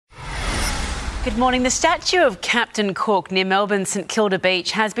Good morning. The statue of Captain Cook near Melbourne's St Kilda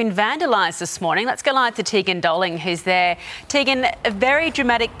beach has been vandalised this morning. Let's go live to Tegan Doling, who's there. Tegan, a very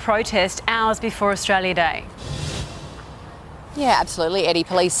dramatic protest hours before Australia Day. Yeah, absolutely, Eddie.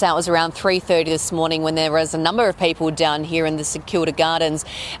 Police say it was around 3:30 this morning when there was a number of people down here in the St Kilda Gardens,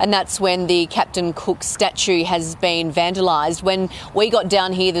 and that's when the Captain Cook statue has been vandalised. When we got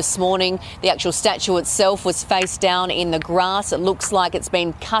down here this morning, the actual statue itself was face down in the grass. It looks like it's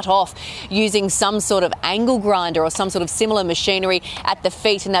been cut off using some sort of angle grinder or some sort of similar machinery at the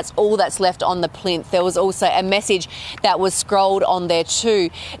feet, and that's all that's left on the plinth. There was also a message that was scrolled on there too.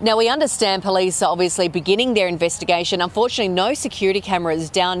 Now, we understand police are obviously beginning their investigation. Unfortunately, no security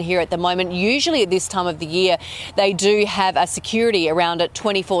cameras down here at the moment. Usually at this time of the year, they do have a security around it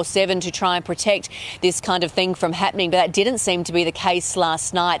 24/7 to try and protect this kind of thing from happening, but that didn't seem to be the case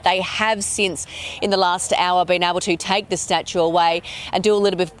last night. They have since, in the last hour, been able to take the statue away and do a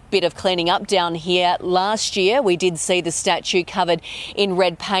little bit of cleaning up down here. Last year, we did see the statue covered in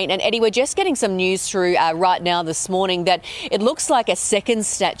red paint. And Eddie, we're just getting some news through right now this morning that it looks like a second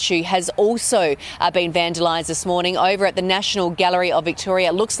statue has also been vandalised this morning over at the National Gallery of Victoria.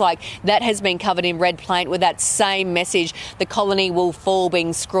 It looks like that has been covered in red paint with that same message, "The colony will fall,"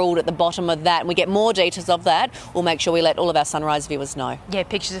 being scrawled at the bottom of that. And we get more details of that. We'll make sure we let all of our Sunrise viewers know. Yeah,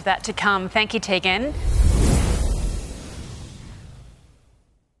 pictures of that to come. Thank you, Tegan.